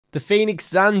The Phoenix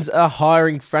Suns are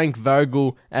hiring Frank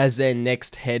Vogel as their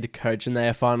next head coach, and they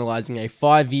are finalizing a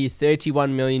 5-year,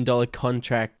 $31 million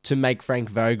contract to make Frank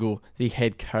Vogel the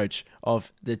head coach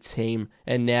of the team.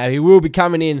 And now he will be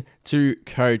coming in to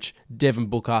coach Devin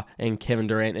Booker and Kevin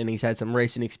Durant, and he's had some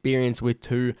recent experience with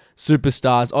two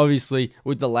superstars, obviously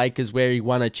with the Lakers where he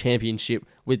won a championship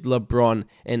with LeBron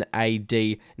and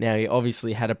AD. Now he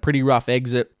obviously had a pretty rough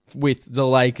exit with the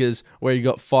Lakers where he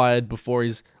got fired before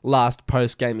his last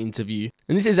post-game interview.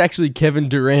 And this is actually Kevin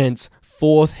Durant's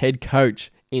fourth head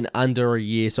coach in under a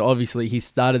year. So obviously he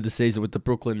started the season with the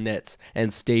Brooklyn Nets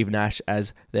and Steve Nash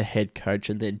as the head coach,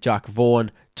 and then Chuck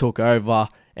Vaughn took over,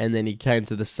 and then he came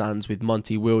to the Suns with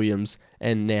Monty Williams,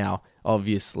 and now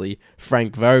obviously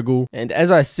Frank Vogel. And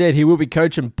as I said, he will be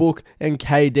coaching Book and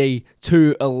KD,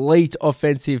 two elite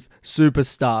offensive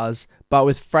superstars. But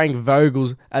with Frank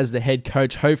Vogel as the head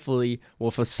coach, hopefully,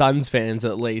 well, for Suns fans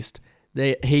at least,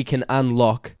 he can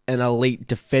unlock an elite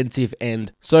defensive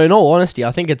end. So in all honesty,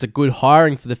 I think it's a good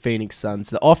hiring for the Phoenix Suns.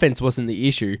 The offense wasn't the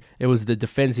issue. It was the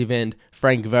defensive end,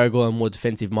 Frank Vogel, a more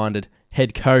defensive-minded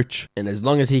head coach. And as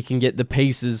long as he can get the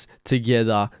pieces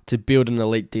together to build an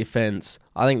elite defense,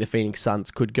 I think the Phoenix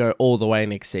Suns could go all the way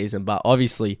next season. But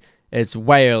obviously, it's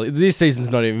way early. This season's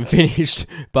not even finished,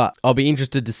 but I'll be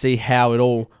interested to see how it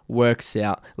all works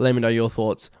out. Let me know your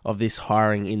thoughts of this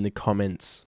hiring in the comments.